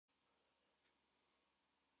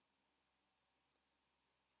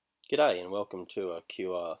G'day and welcome to a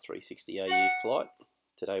QR360 AU flight.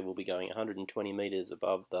 Today we'll be going 120 metres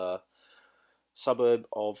above the suburb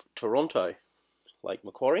of Toronto, Lake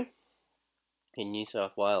Macquarie in New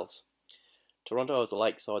South Wales. Toronto is a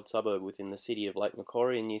lakeside suburb within the city of Lake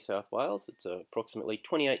Macquarie in New South Wales. It's approximately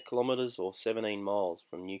 28 kilometres or 17 miles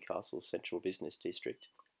from Newcastle's central business district.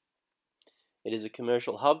 It is a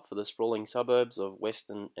commercial hub for the sprawling suburbs of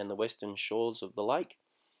the western shores of the lake.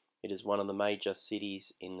 It is one of the major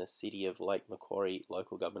cities in the City of Lake Macquarie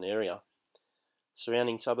local government area.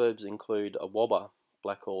 Surrounding suburbs include Awabba,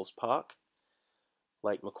 Blackhaw's Park,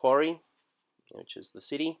 Lake Macquarie, which is the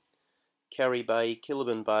city, Carry Bay,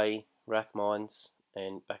 Killabin Bay, Rathmines,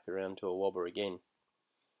 and back around to Awabba again.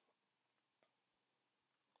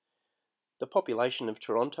 The population of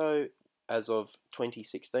Toronto as of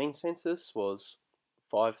 2016 census was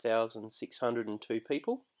 5,602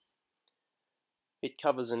 people. It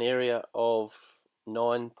covers an area of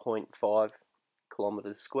 9.5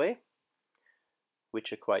 kilometres square,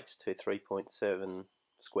 which equates to 3.7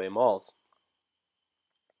 square miles.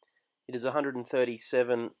 It is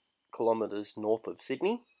 137 kilometres north of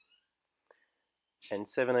Sydney and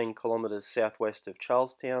 17 kilometres southwest of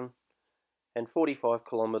Charlestown and 45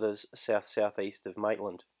 kilometres south-southeast of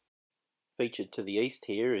Maitland. Featured to the east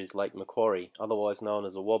here is Lake Macquarie, otherwise known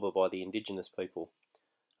as Awabba by the Indigenous people.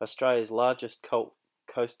 Australia's largest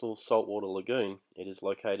coastal saltwater lagoon. It is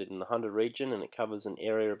located in the Hunter region and it covers an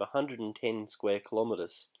area of 110 square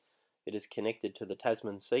kilometres. It is connected to the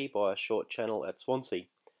Tasman Sea by a short channel at Swansea.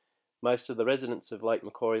 Most of the residents of Lake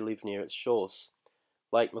Macquarie live near its shores.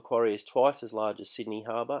 Lake Macquarie is twice as large as Sydney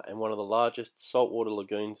Harbour and one of the largest saltwater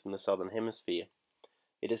lagoons in the southern hemisphere.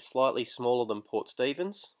 It is slightly smaller than Port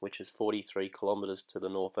Stephens, which is 43 kilometres to the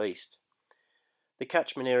northeast. The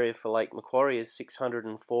catchment area for Lake Macquarie is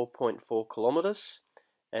 604.4 kilometres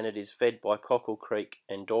and it is fed by Cockle Creek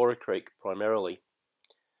and Dora Creek primarily.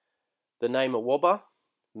 The name Awabba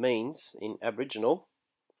means, in Aboriginal,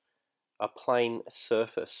 a plain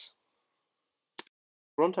surface.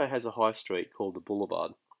 Toronto has a high street called the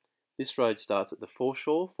Boulevard. This road starts at the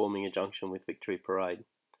Foreshore, forming a junction with Victory Parade.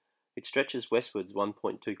 It stretches westwards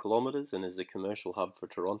 1.2 kilometres and is a commercial hub for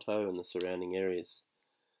Toronto and the surrounding areas.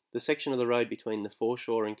 The section of the road between the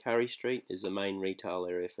Foreshore and Carey Street is a main retail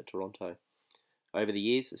area for Toronto. Over the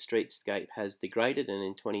years, the streetscape has degraded and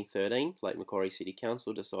in 2013, Lake Macquarie City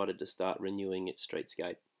Council decided to start renewing its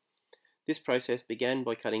streetscape. This process began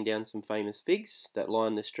by cutting down some famous figs that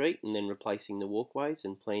line the street and then replacing the walkways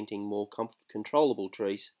and planting more controllable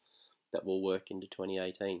trees that will work into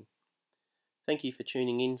 2018. Thank you for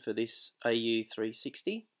tuning in for this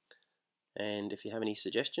AU360, and if you have any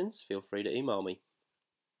suggestions, feel free to email me.